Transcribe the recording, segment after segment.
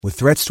With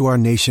threats to our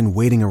nation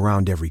waiting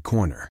around every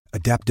corner,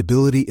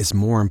 adaptability is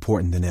more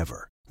important than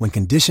ever. When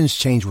conditions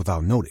change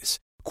without notice,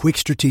 quick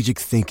strategic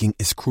thinking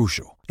is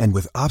crucial. And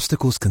with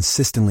obstacles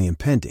consistently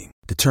impending,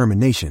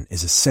 determination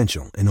is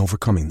essential in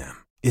overcoming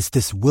them. It's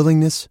this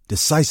willingness,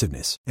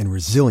 decisiveness, and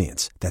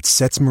resilience that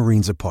sets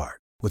Marines apart.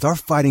 With our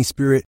fighting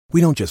spirit, we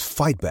don't just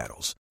fight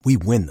battles, we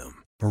win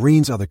them.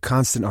 Marines are the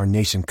constant our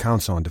nation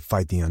counts on to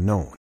fight the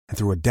unknown. And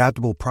through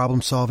adaptable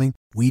problem solving,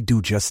 we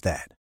do just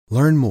that.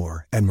 Learn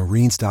more at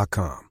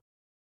marines.com.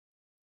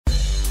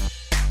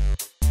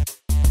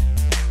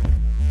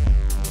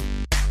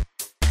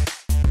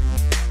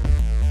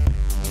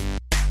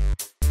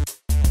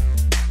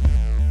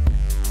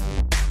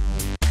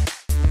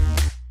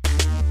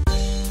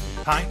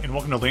 Hi, and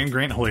welcome to Land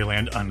Grant Holy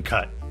Land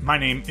Uncut. My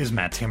name is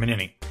Matt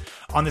Tamanini.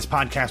 On this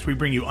podcast, we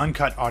bring you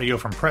uncut audio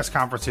from press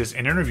conferences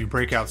and interview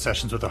breakout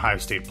sessions with Ohio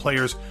State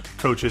players,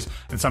 coaches,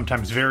 and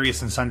sometimes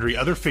various and sundry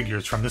other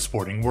figures from the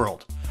sporting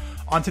world.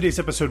 On today's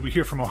episode, we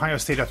hear from Ohio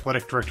State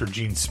Athletic Director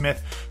Gene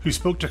Smith, who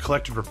spoke to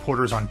collected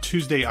reporters on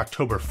Tuesday,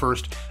 October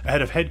 1st,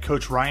 ahead of head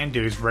coach Ryan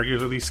Day's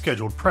regularly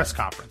scheduled press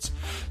conference.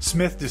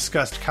 Smith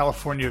discussed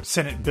California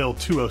Senate Bill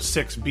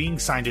 206 being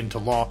signed into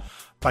law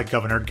by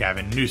Governor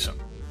Gavin Newsom.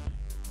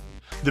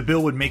 The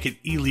bill would make it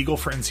illegal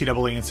for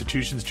NCAA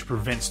institutions to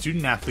prevent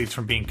student-athletes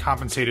from being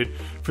compensated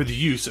for the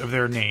use of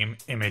their name,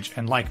 image,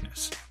 and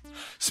likeness.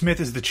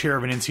 Smith is the chair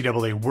of an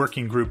NCAA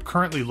working group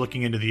currently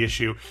looking into the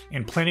issue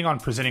and planning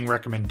on presenting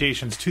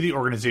recommendations to the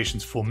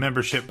organization's full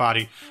membership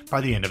body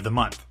by the end of the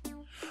month.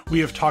 We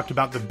have talked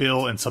about the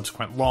bill and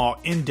subsequent law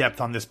in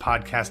depth on this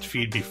podcast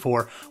feed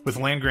before with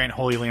Land Grant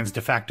Holy Land's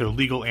de facto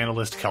legal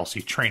analyst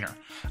Kelsey Trainer.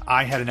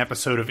 I had an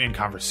episode of In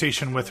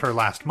Conversation with her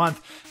last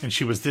month, and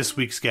she was this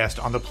week's guest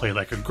on the Play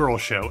Like a Girl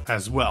show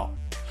as well.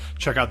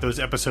 Check out those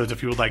episodes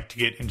if you would like to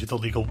get into the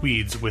legal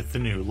weeds with the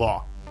new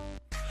law.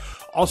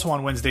 Also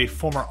on Wednesday,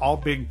 former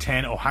All-Big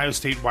Ten Ohio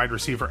State wide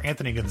receiver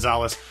Anthony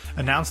Gonzalez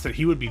announced that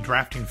he would be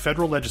drafting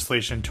federal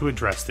legislation to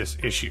address this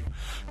issue.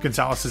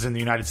 Gonzalez is in the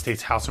United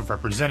States House of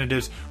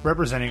Representatives,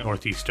 representing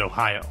Northeast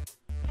Ohio.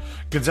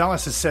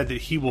 Gonzalez has said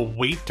that he will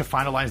wait to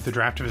finalize the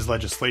draft of his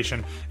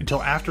legislation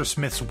until after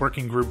Smith's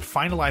working group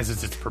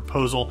finalizes its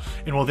proposal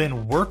and will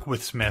then work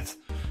with Smith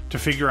to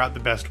figure out the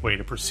best way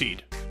to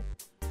proceed.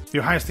 The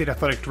Ohio State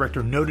Athletic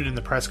Director noted in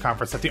the press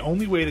conference that the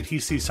only way that he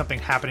sees something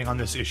happening on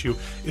this issue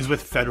is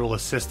with federal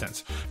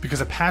assistance, because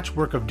a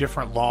patchwork of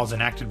different laws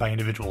enacted by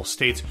individual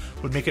states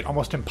would make it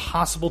almost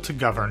impossible to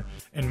govern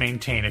and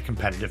maintain a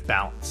competitive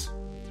balance.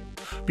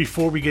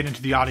 Before we get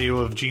into the audio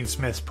of Gene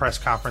Smith's press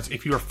conference,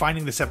 if you are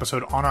finding this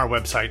episode on our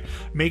website,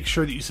 make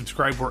sure that you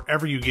subscribe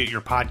wherever you get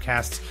your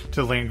podcasts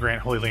to the Land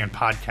Grant Holy Land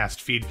podcast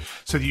feed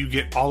so that you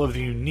get all of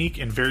the unique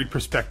and varied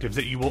perspectives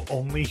that you will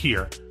only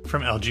hear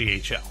from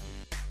LGHL.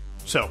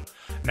 So,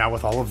 now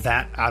with all of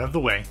that out of the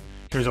way,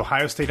 here's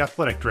Ohio State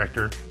Athletic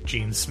Director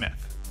Gene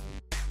Smith.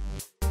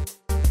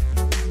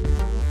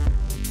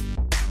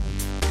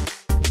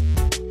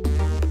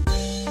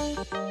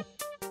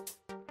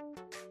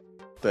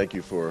 Thank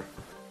you for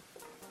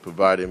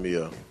providing me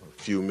a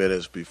few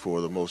minutes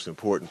before the most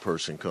important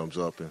person comes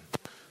up and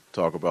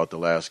talk about the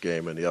last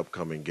game and the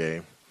upcoming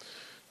game.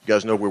 You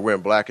guys know we're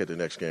wearing black at the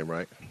next game,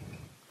 right?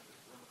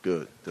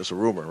 Good. That's a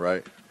rumor,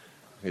 right?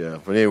 Yeah.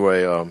 But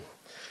anyway,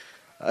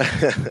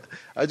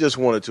 I just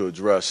wanted to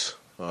address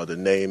the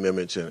name,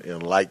 image,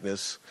 and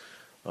likeness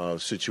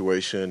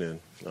situation,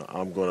 and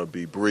I'm going to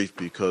be brief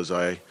because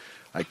I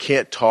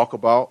can't talk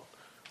about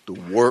the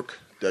work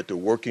that the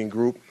working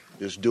group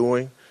is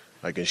doing.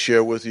 I can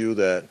share with you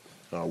that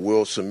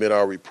we'll submit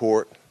our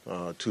report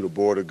to the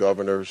Board of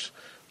Governors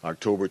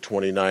October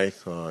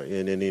 29th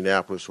in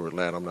Indianapolis or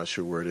Atlanta. I'm not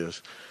sure where it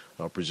is.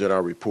 Present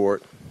our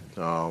report.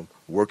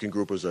 Working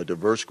group is a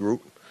diverse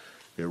group.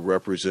 It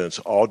represents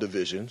all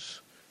divisions.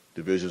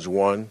 Divisions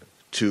 1,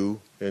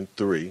 2, and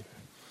 3.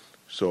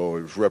 So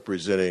it's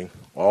representing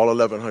all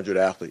 1,100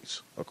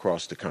 athletes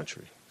across the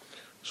country.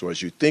 So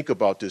as you think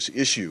about this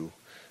issue,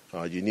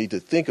 you need to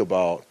think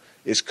about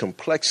its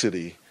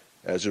complexity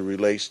as it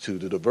relates to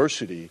the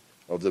diversity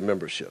of the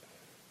membership.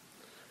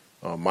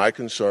 My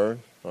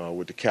concern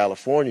with the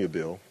California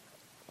bill,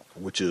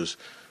 which is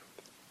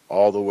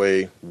all the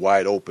way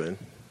wide open,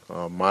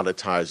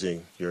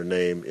 monetizing your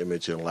name,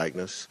 image, and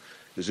likeness,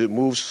 is it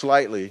moves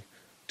slightly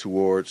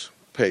towards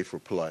pay for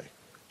play.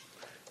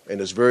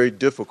 And it's very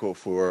difficult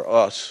for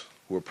us,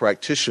 who are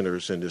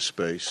practitioners in this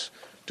space,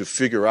 to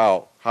figure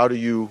out how do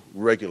you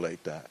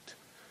regulate that?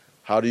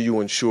 How do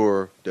you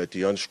ensure that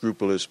the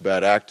unscrupulous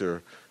bad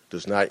actor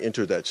does not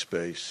enter that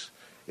space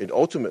and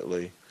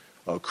ultimately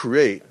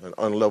create an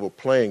unlevel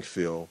playing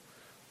field?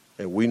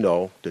 And we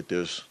know that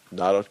there's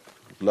not a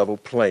level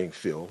playing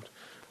field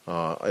in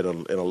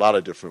a lot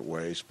of different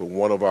ways, but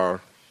one of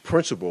our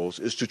principles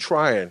is to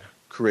try and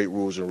create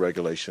rules and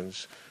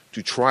regulations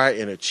to try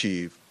and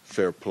achieve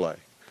fair play.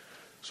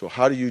 So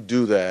how do you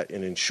do that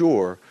and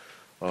ensure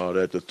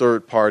that the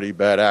third-party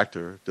bad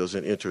actor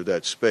doesn't enter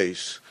that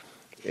space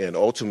and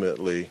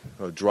ultimately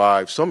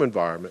drive some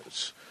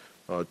environments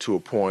to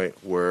a point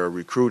where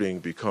recruiting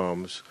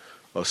becomes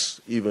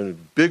even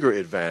bigger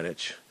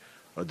advantage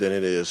than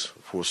it is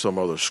for some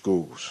other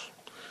schools.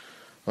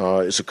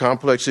 It's a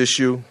complex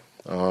issue,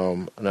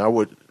 and I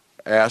would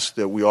ask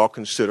that we all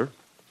consider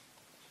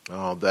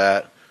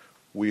that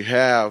we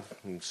have,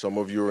 and some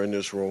of you are in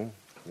this room,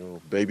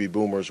 baby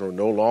boomers are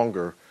no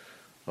longer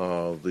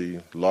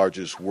the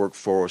largest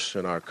workforce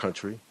in our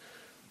country.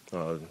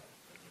 At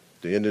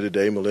the end of the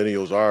day,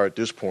 millennials are at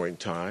this point in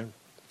time,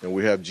 and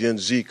we have Gen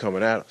Z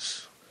coming at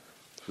us.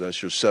 So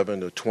that's your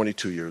 7 to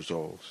 22 years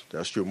old.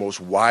 That's your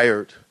most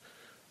wired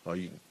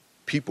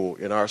people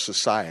in our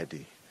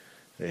society.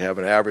 They have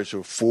an average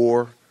of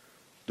 4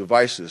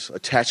 devices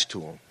attached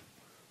to them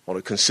on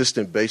a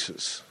consistent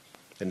basis,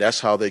 and that's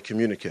how they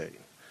communicate.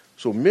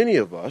 So many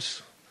of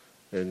us,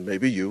 and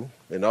maybe you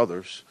and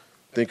others,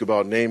 think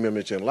about name,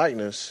 image, and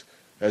likeness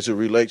as it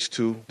relates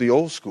to the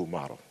old school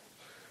model.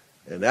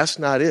 And that's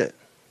not it.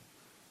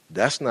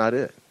 That's not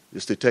it.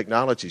 It's the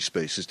technology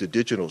space. It's the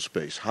digital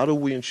space. How do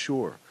we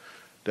ensure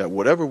that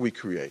whatever we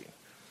create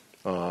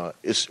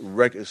is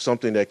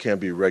something that can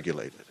be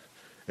regulated?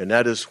 And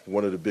that is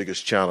one of the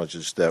biggest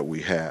challenges that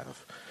we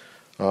have.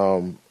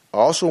 I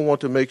also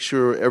want to make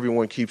sure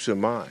everyone keeps in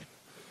mind,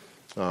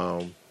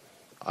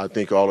 I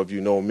think all of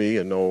you know me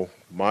and know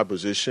my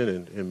position,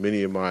 and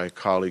many of my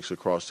colleagues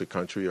across the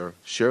country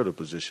share the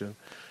position.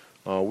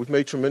 We've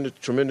made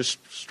tremendous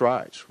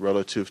strides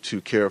relative to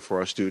care for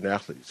our student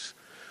athletes.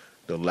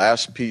 The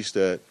last piece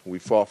that we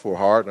fought for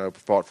hard, and I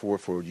fought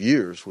for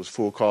years, was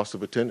full cost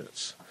of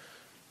attendance,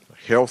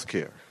 health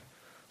care,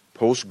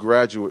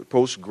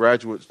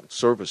 postgraduate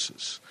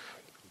services,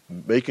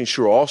 making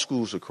sure all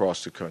schools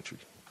across the country,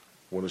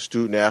 when a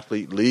student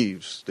athlete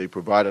leaves, they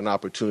provide an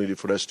opportunity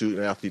for that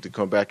student athlete to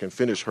come back and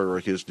finish her or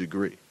his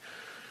degree.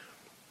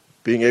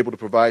 Being able to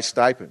provide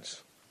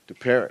stipends to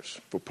parents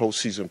for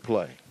postseason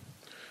play.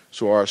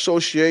 So our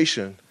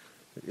association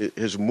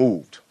has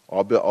moved,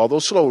 although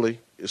slowly,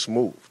 it's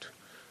moved.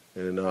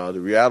 And the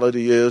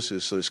reality is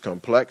it's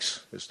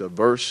complex, it's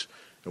diverse,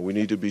 and we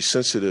need to be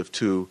sensitive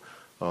to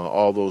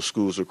all those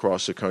schools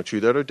across the country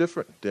that are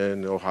different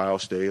than Ohio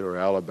State or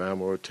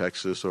Alabama or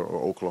Texas or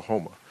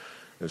Oklahoma.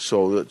 And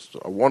so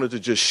I wanted to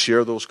just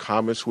share those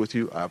comments with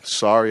you. I'm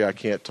sorry I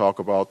can't talk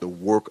about the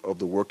work of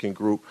the working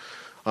group.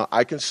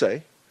 I can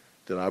say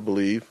that I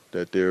believe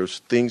that there's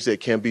things that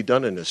can be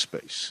done in this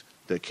space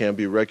that can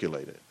be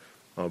regulated.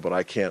 But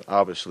I can't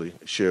obviously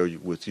share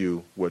with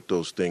you what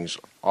those things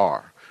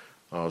are.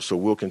 So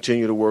we'll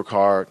continue to work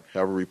hard,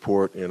 have a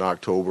report in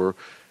October,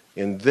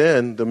 and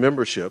then the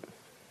membership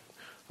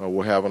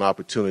will have an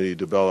opportunity to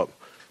develop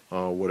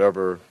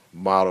whatever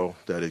model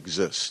that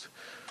exists.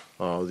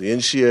 The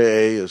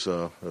NCAA is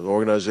an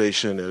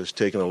organization that has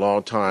taken a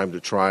long time to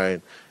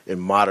try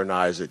and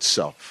modernize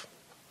itself.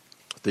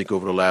 I think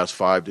over the last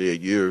 5 to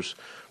 8 years,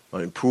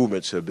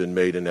 improvements have been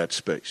made in that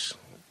space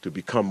to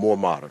become more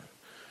modern.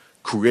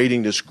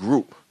 Creating this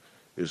group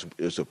is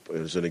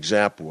an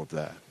example of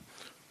that.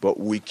 But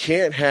we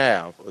can't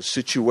have a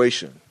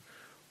situation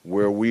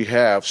where we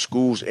have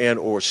schools and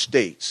or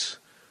states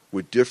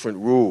with different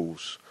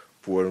rules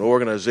for an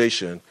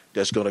organization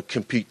that's going to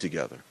compete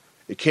together.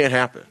 It can't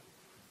happen.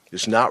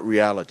 It's not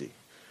reality.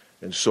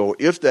 And so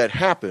if that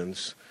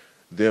happens,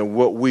 then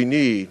what we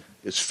need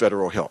is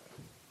federal help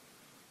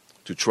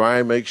to try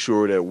and make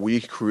sure that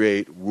we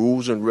create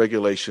rules and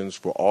regulations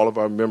for all of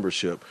our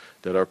membership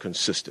that are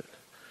consistent.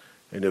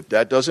 And if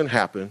that doesn't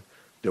happen,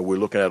 then we're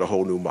looking at a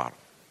whole new model.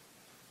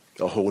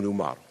 A whole new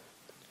model.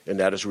 And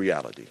that is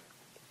reality.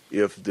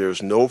 If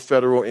there's no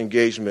federal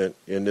engagement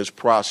in this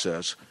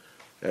process,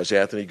 as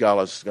Anthony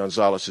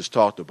Gonzalez has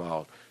talked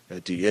about,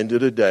 at the end of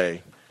the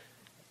day,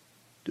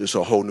 it's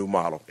a whole new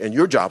model. And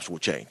your jobs will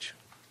change.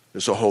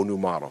 It's a whole new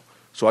model.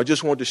 So I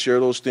just wanted to share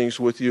those things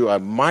with you. I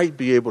might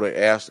be able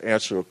to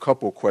answer a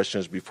couple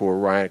questions before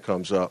Ryan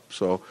comes up.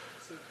 So,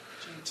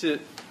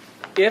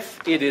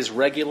 if it is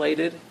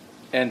regulated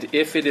and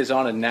if it is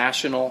on a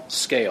national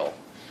scale,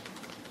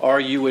 are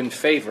you in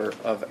favor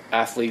of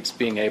athletes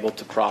being able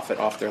to profit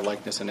off their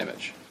likeness and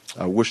image?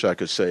 I wish I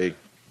could say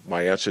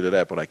my answer to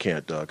that, but I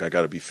can't, Doug. I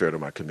got to be fair to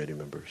my committee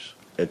members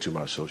and to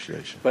my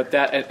association. But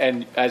that,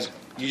 and as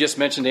you just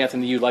mentioned,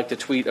 Anthony, you liked to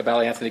tweet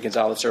about Anthony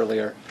Gonzalez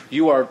earlier.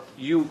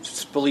 You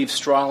believe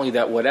strongly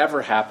that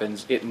whatever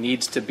happens, it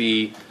needs to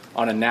be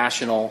on a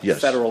national,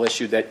 federal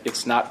issue, that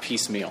it's not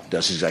piecemeal.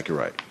 That's exactly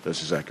right.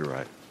 That's exactly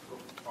right.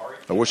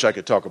 I wish I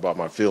could talk about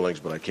my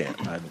feelings, but I can't.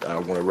 I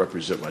want to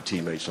represent my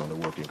teammates on the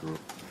working group.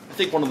 I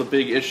think one of the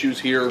big issues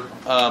here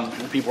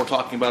people are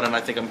talking about, and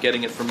I think I'm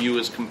getting it from you,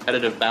 is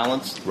competitive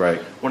balance. Right.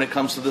 When it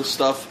comes to this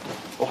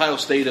stuff, Ohio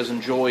State has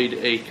enjoyed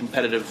a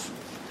competitive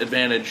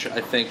advantage,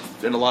 I think,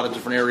 in a lot of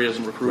different areas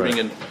in recruiting,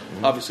 and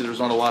obviously there's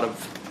not a lot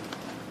of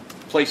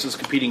places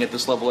competing at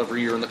this level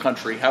every year in the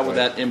country. How would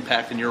that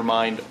impact, in your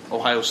mind,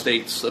 Ohio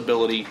State's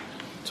ability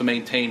to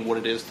maintain what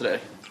it is today?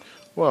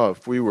 Well,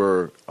 if we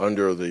were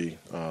under the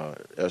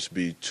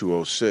SB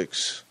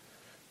 206,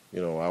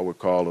 I would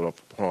call it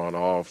upon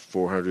all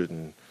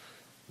 400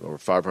 or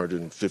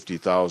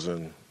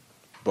 550,000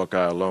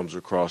 Buckeye alums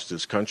across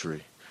this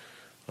country.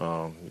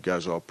 You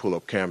guys all pull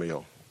up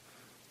Cameo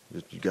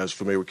You guys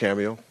familiar with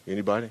Cameo?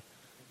 Anybody?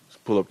 Let's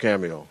pull up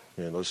Cameo.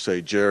 And let's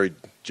say Jerry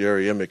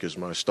Emick is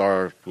my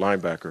star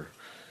linebacker,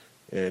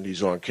 and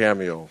he's on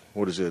Cameo.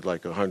 What is it,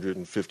 like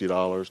 $150,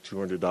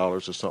 $200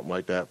 or something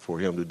like that for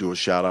him to do a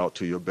shout-out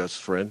to your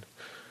best friend?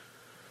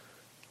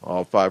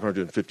 All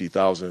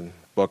 550,000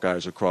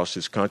 Buckeyes across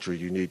this country,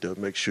 you need to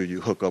make sure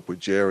you hook up with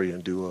Jerry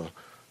and do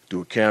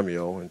a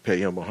cameo and pay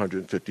him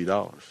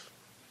 $150.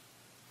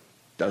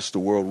 That's the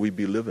world we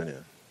be living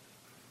in.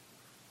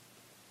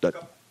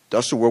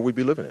 That's the world we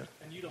be living in.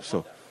 And you don't So,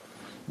 want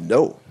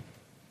that.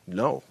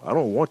 No, I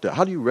don't want that.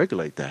 How do you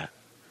regulate that?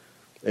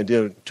 And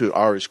then to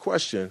Ari's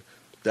question,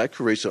 that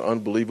creates an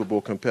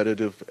unbelievable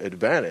competitive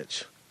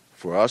advantage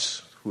for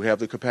us who have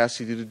the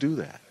capacity to do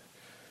that.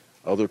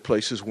 Other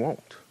places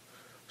won't.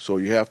 So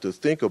you have to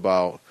think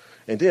about,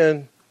 and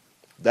then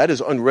that is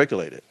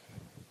unregulated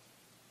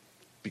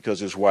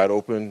because it's wide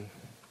open.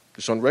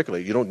 It's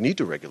unregulated. You don't need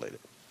to regulate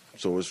it.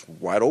 So it's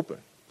wide open.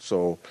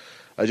 So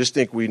I just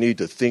think we need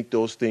to think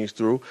those things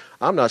through.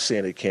 I'm not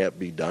saying it can't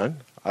be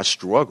done. I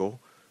struggle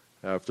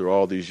after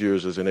all these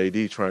years as an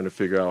AD trying to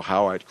figure out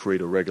how I'd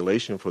create a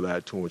regulation for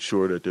that to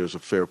ensure that there's a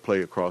fair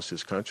play across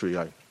this country.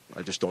 I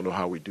just don't know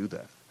how we do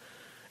that.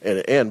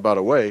 And by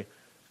the way,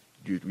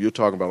 you're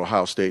talking about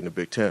Ohio State and the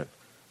Big Ten.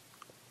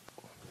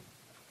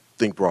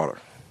 Think broader.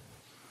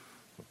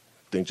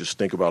 Just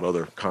think about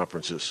other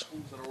conferences.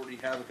 Schools that already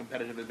have a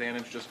competitive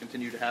advantage just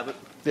continue to have it?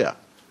 Yeah,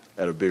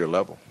 at a bigger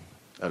level.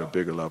 At a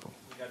bigger level.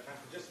 We got time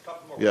for just a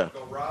couple more. Yeah.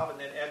 We'll go Rob and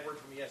then Edward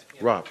from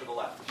ESPN Rob. to the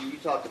left. You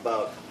talked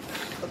about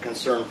a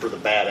concern for the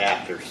bad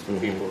actors, the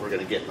people who are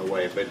going to get in the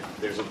way, but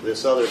there's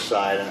this other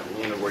side, and I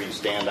wonder where you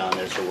stand on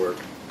this or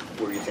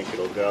where you think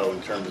it'll go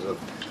in terms of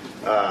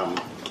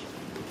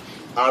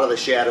out of the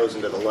shadows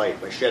into the light.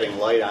 By shedding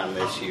light on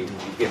this, you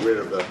get rid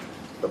of the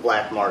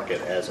black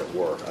market, as it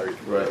were.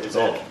 Right. Is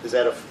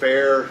that a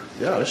fair?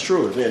 Yeah, that's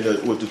true. I mean,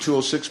 with the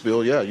 206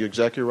 bill, yeah, you're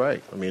exactly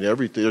right. I mean,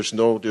 there's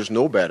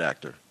no bad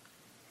actor.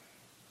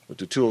 With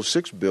the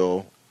 206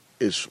 bill,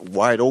 it's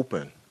wide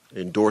open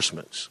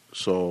endorsements.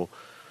 So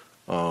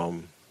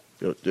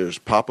there's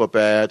pop-up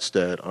ads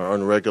that are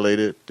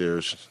unregulated.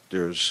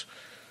 There's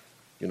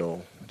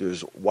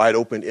wide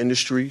open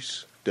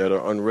industries that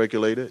are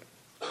unregulated.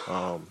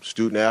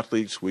 Student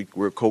athletes,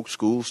 we're a Coke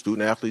school.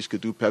 Student athletes could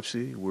do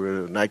Pepsi.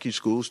 We're a Nike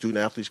school. Student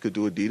athletes could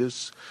do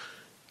Adidas.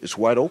 It's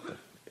wide open,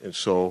 and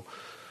so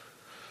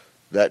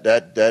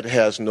that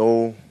has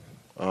no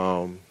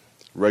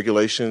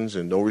regulations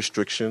and no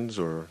restrictions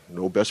or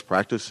no best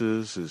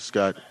practices. It's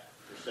got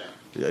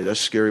that's a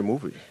scary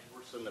movie.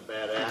 Worse than the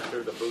bad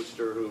actor, the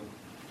booster who.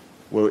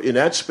 Well, in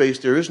that space,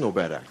 there is no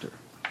bad actor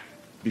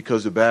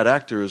because the bad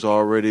actor is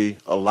already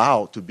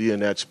allowed to be in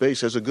that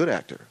space as a good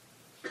actor.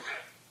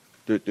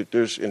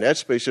 In that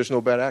space, there's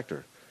no bad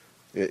actor.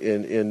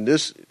 In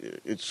this,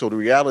 so the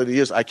reality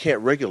is I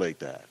can't regulate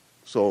that.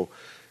 So,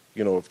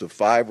 if the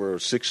 5 or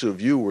 6 of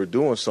you were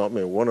doing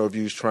something and one of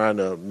you is trying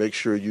to make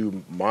sure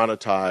you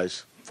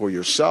monetize for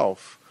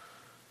yourself,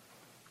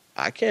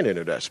 I can't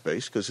enter that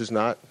space because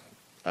I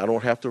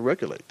don't have to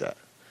regulate that.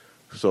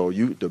 So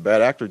the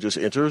bad actor just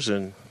enters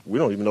and we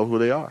don't even know who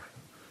they are.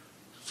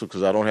 So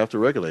because I don't have to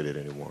regulate it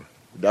anymore.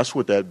 That's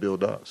what that bill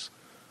does.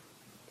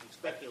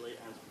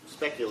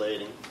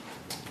 Speculating.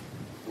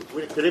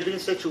 Could it be a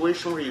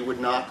situation where you would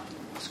not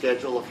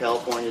schedule a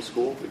California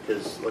school?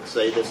 Because let's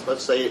say if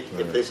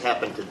this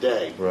happened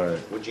today,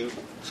 right, would you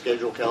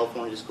schedule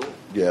California school?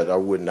 Yeah, I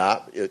would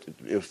not. If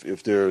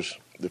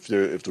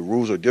the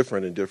rules are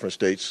different in different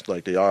states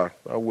like they are,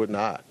 I would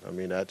not. I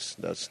mean, that's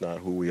not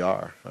who we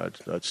are.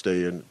 I'd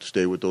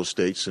stay with those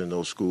states and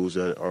those schools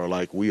that are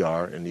like we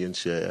are in the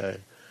NCAA.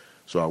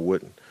 So I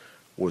wouldn't.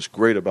 What's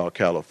great about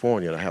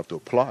California, and I have to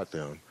applaud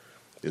them,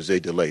 is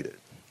they delayed it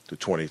to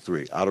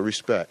 23 out of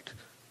respect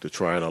to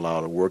try and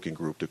allow the working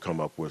group to come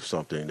up with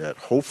something that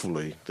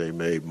hopefully they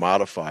may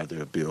modify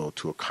their bill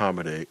to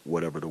accommodate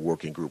whatever the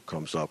working group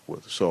comes up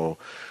with. So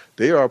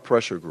they are a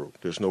pressure group.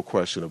 There's no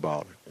question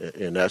about it,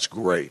 and that's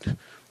great.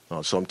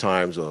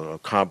 Sometimes a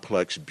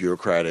complex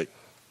bureaucratic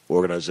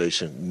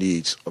organization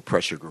needs a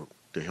pressure group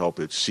to help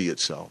it see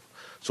itself.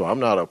 So I'm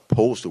not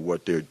opposed to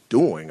what they're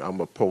doing. I'm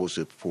opposed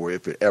to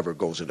if it ever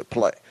goes into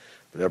play,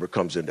 if it ever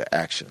comes into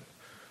action.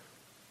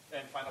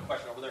 And final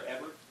question over there,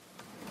 Edward.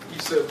 You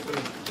said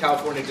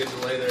California did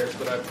delay theirs,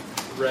 but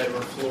I've read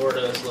where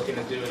Florida is looking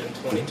to do it in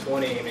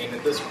 2020. I mean,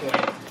 at this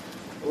point,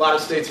 a lot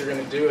of states are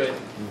going to do it.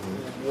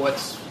 Mm-hmm.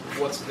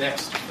 What's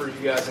next for you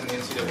guys in the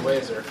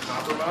NCAA? Is there a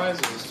compromise?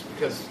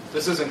 Because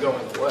this isn't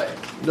going away.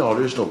 No,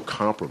 there's no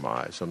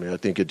compromise. I mean, I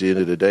think at the end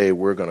of the day,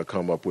 we're going to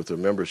come up with a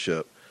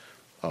membership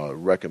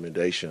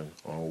recommendation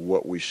on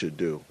what we should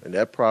do. And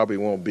that probably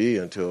won't be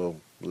until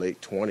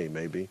late 20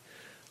 maybe,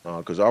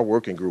 because our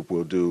working group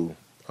will do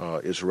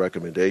its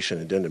recommendation,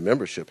 and then the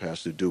membership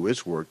has to do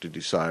its work to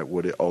decide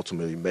what it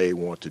ultimately may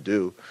want to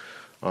do.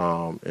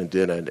 And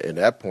then at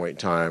that point in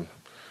time,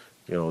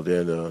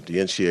 then the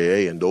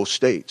NCAA and those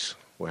states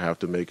will have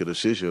to make a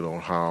decision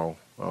on how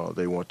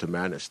they want to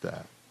manage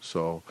that.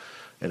 So,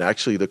 and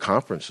actually the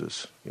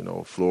conferences,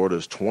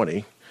 Florida's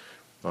 20,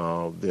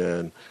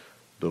 then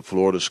the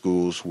Florida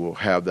schools will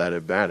have that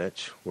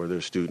advantage where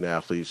their student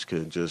athletes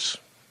can just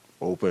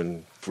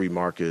open free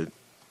market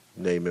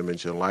name,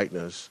 image, and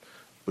likeness,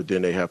 but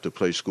then they have to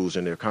play schools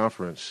in their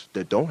conference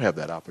that don't have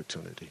that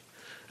opportunity,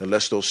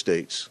 unless those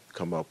states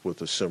come up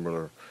with a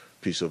similar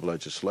piece of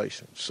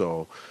legislation.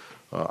 So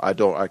I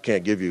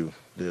can't give you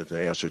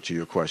the answer to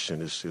your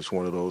question. It's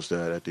one of those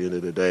that at the end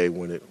of the day,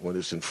 when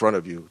it's in front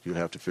of you, you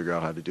have to figure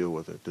out how to deal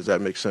with it. Does that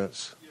make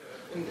sense?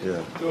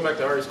 Yeah. Going back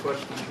to Ari's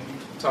question,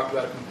 you talked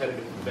about a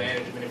competitive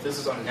advantage. I mean, if this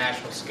is on a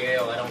national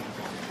scale,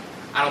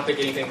 I don't think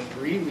anything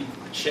really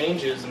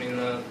changes. I mean,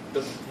 the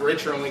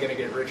rich are only going to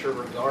get richer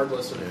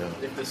regardless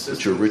of if the system.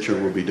 But your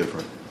richer will be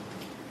different.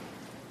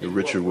 Your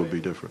richer will be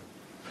different.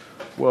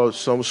 Well,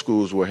 some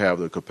schools will have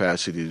the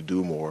capacity to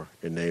do more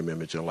in name,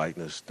 image, and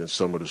likeness than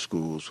some of the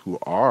schools who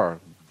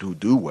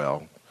do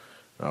well.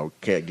 I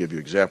can't give you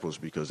examples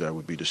because that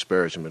would be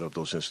disparagement of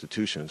those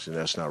institutions, and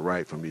that's not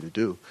right for me to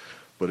do.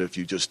 But if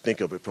you just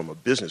think of it from a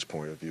business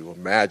point of view,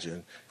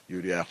 imagine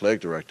you're the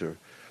athletic director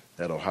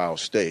at Ohio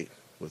State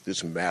with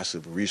this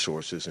massive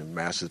resources and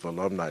massive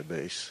alumni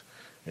base,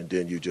 and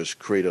then you just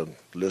create a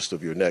list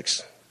of your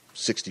next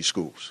 60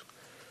 schools.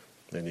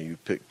 And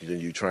then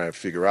you try and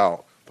figure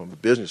out, from a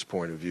business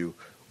point of view,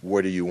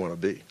 where do you want to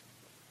be?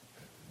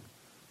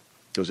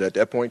 Because at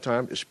that point in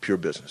time, it's pure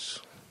business.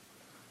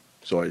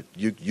 So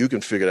you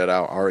can figure that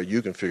out, or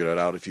you can figure that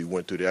out if you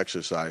went through the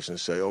exercise and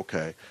say,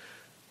 okay,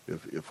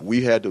 if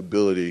we had the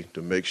ability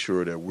to make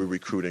sure that we're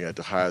recruiting at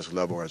the highest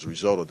level as a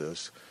result of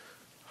this,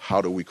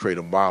 how do we create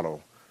a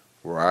model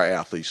where our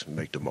athletes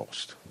make the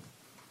most?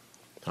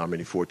 How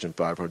many Fortune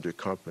 500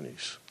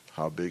 companies?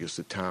 How big is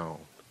the town?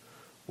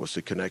 What's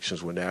the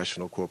connections with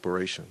national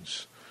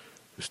corporations?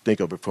 Just think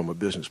of it from a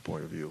business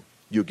point of view.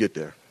 You'll get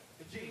there.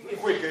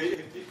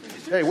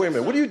 Hey, wait a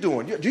minute. What are you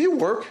doing? Do you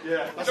work?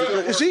 Yeah.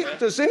 Is he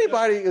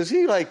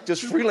like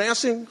just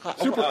freelancing?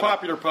 Super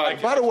popular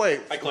podcast. By the way,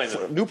 I claim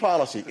it. New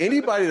policy.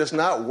 Anybody that's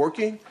not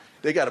working,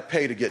 they got to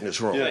pay to get in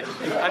this room. Yeah.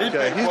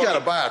 Okay, he's got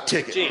to buy a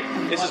ticket. Gene,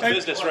 this is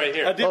business right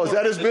here. Oh, is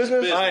that his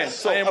business?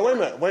 I am. Wait a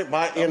minute. Wait,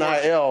 my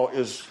NIL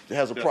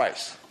has a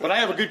price. But I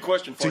have a good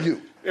question for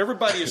you.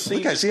 Everybody has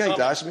seen this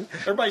coming.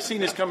 Everybody's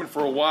seen this coming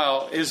for a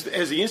while. Has the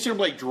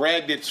NCAA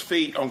dragged its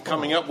feet on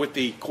coming up with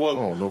the, quote,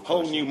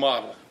 whole new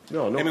model?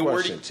 No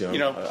question,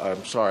 Tim.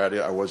 I'm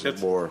sorry I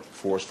wasn't more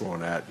forceful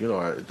on that. The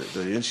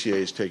NCAA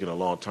has taken a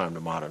long time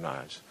to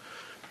modernize.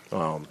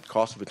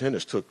 Cost of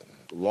attendance took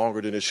longer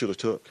than it should have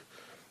took.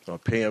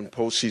 Paying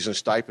postseason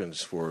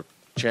stipends for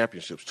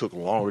championships took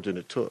longer than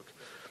it took.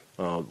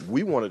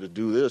 We wanted to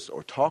do this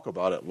or talk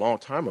about it a long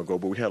time ago,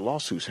 but we had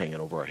lawsuits hanging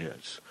over our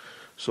heads.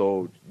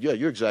 So, yeah,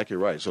 you're exactly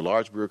right. It's a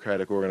large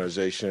bureaucratic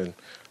organization.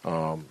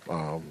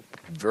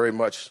 Very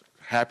much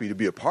happy to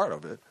be a part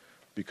of it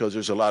because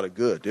there's a lot of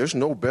good. There's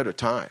no better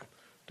time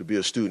to be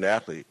a student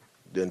athlete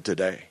than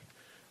today.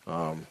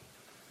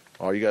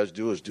 All you guys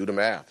do is do the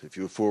math. If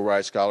you're a full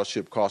ride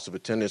scholarship, cost of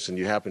attendance, and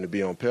you happen to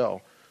be on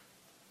Pell,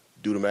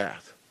 do the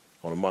math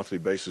on a monthly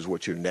basis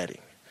what you're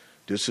netting.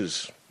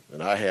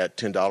 And I had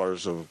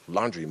 $10 of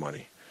laundry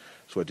money.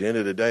 So at the end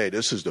of the day,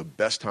 this is the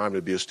best time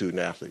to be a student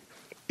athlete,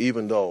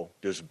 even though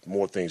there's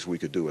more things we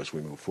could do as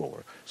we move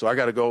forward. So I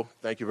got to go.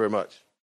 Thank you very much.